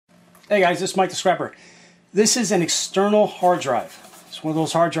Hey guys, this is Mike the Scrapper. This is an external hard drive. It's one of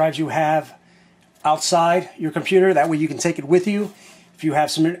those hard drives you have outside your computer. That way you can take it with you if you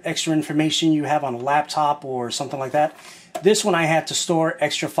have some extra information you have on a laptop or something like that. This one I had to store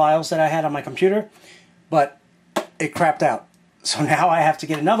extra files that I had on my computer, but it crapped out. So now I have to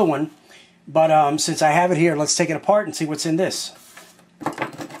get another one. But since I have it here, let's take it apart and see what's in this.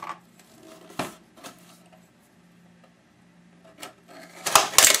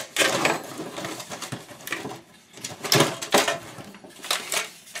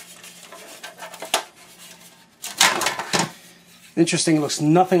 Interesting, it looks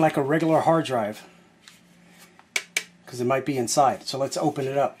nothing like a regular hard drive because it might be inside. So let's open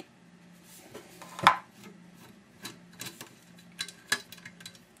it up.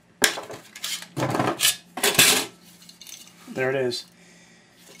 There it is.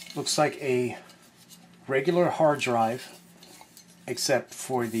 Looks like a regular hard drive except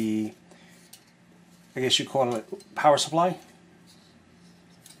for the, I guess you call it, power supply.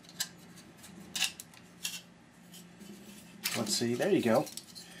 Let's see, there you go.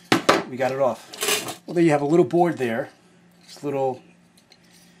 We got it off. Well, there you have a little board there. It's little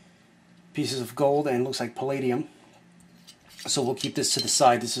pieces of gold and looks like palladium. So we'll keep this to the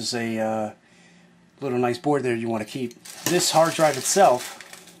side. This is a little nice board there you want to keep. This hard drive itself,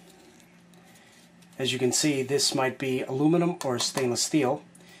 as you can see, this might be aluminum or stainless steel.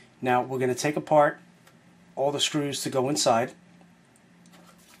 Now we're going to take apart all the screws to go inside,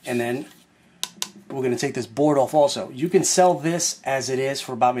 and then we're going to take this board off also. You can sell this as it is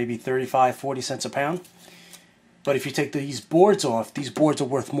for about maybe 35-40 cents a pound. But if you take these boards off, these boards are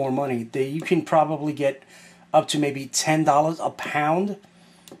worth more money. You can probably get up to maybe $10 a pound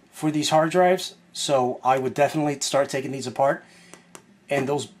for these hard drives. So I would definitely start taking these apart. And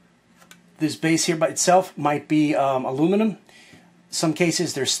this base here by itself might be aluminum. Some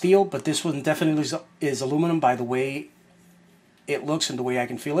cases they're steel, but this one definitely is aluminum by the way it looks and the way I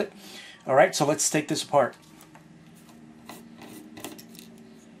can feel it. Alright, so let's take this apart.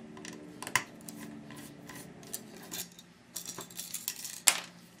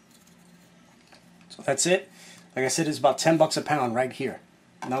 So that's it. Like I said, it's about 10 bucks a pound right here.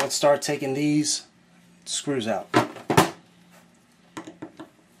 Now let's start taking these screws out.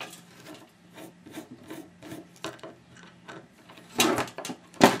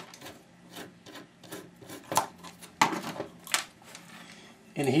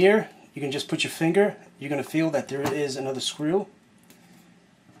 In here, you can just put your finger. You're going to feel that there is another screw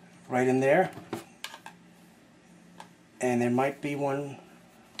right in there. And there might be one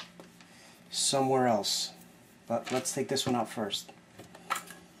somewhere else. But let's take this one out first.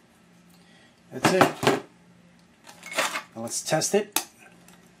 That's it. Now let's test it.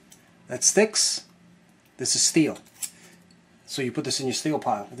 That sticks. This is steel. So you put this in your steel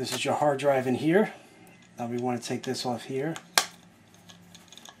pile. This is your hard drive in here. Now we want to take this off here.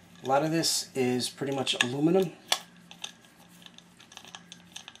 A lot of this is pretty much aluminum.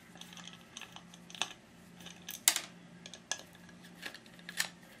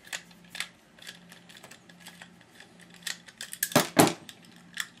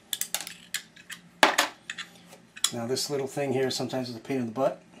 Now this little thing here sometimes is a pain in the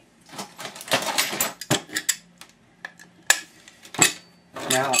butt.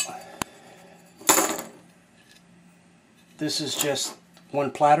 Now this is just one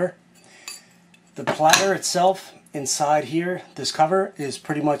platter. The platter itself inside here, this cover is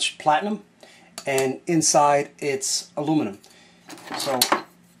pretty much platinum, and inside it's aluminum. So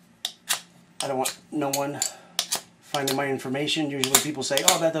I don't want no one finding my information. Usually people say,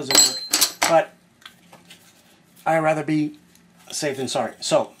 oh, that doesn't work, but I'd rather be safe than sorry.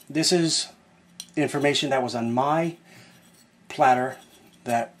 So this is information that was on my platter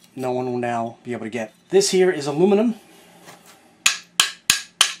that no one will now be able to get. This here is aluminum.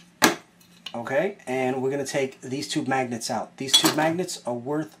 Okay, and we're going to take these two magnets out. These two magnets are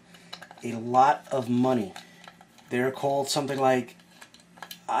worth a lot of money. They're called something like,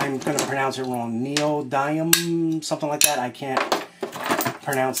 I'm going to pronounce it wrong, neodymium, something like that. I can't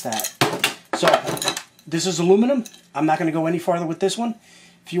pronounce that. So this is aluminum. I'm not going to go any farther with this one.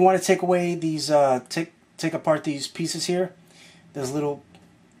 If you want to take away these, take apart these pieces here, there's little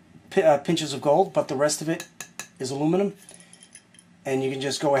pinches of gold, but the rest of it is aluminum. And you can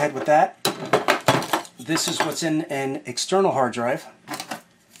just go ahead with that. This is what's in an external hard drive.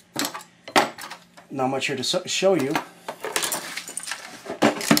 Not much here to show you.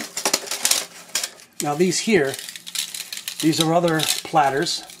 Now these here, these are other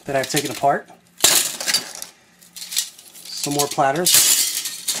platters that I've taken apart. Some more platters.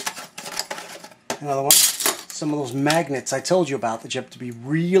 Another one. some of those magnets I told you about that you have to be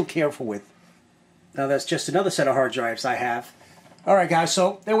real careful with. Now that's just another set of hard drives I have. Alright guys,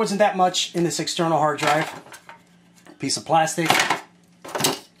 so there wasn't that much in this external hard drive. Piece of plastic.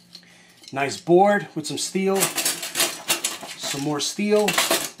 Nice board with some steel. Some more steel.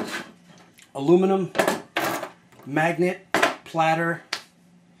 Aluminum. Magnet. Platter.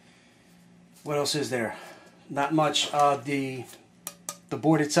 What else is there? Not much. The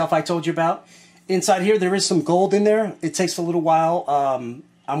board itself I told you about. Inside here there is some gold in there. It takes a little while.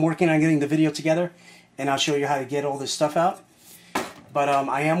 I'm working on getting the video together and I'll show you how to get all this stuff out. But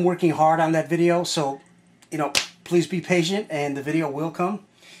I am working hard on that video, so you know, please be patient and the video will come.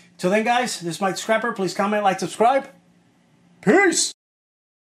 Till then guys, this is Mike Scrapper. Please comment, like, subscribe. Peace!